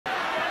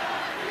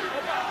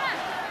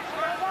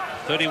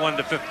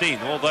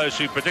31-15. All those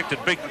who predicted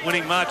big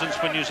winning margins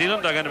for New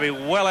Zealand are going to be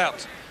well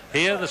out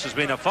here. This has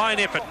been a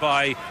fine effort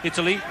by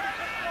Italy.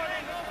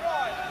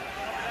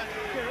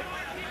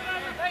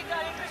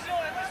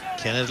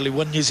 Can Italy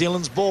win New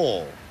Zealand's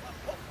ball?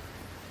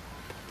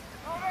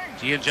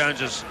 Ian Jones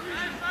has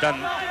done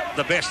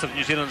the best of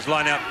New Zealand's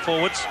line-out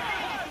forwards.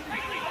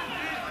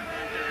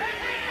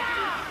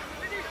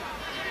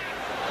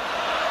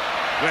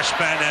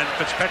 Westpan and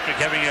Fitzpatrick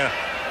having a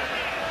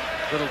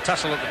little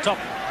tussle at the top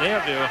there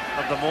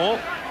of the maul.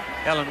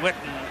 Alan Wett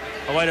and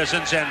Awedo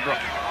Zinzanbrook.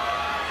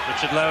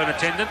 Richard Lowe in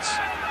attendance.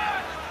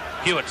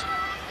 Hewitt.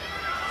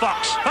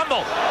 Fox.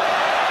 Fumble.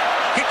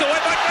 Kicked away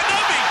by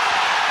Bonomi.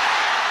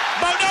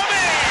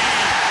 Bonomi!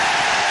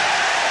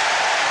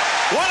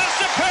 What a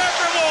superb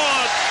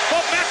reward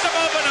for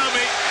Massimo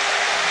Bonomi.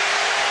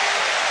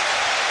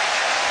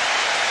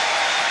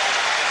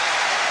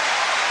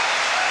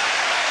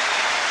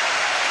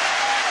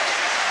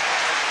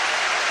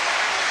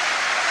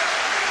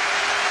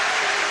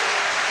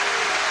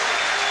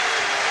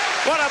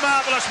 What a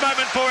marvellous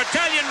moment for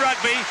Italian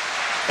rugby.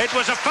 It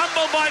was a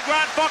fumble by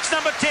Grant Fox,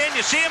 number 10.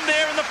 You see him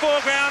there in the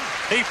foreground.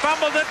 He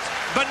fumbled it.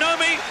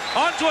 Bonomi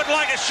onto it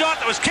like a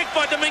shot. It was kicked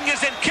by Dominguez,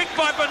 then kicked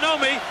by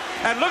Bonomi.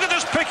 And look at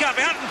this pickup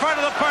out in front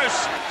of the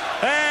post.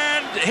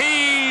 And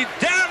he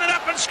down it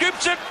up and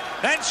scoops it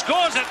and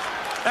scores it.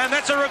 And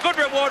that's a good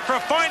reward for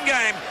a fine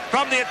game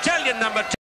from the Italian number 10.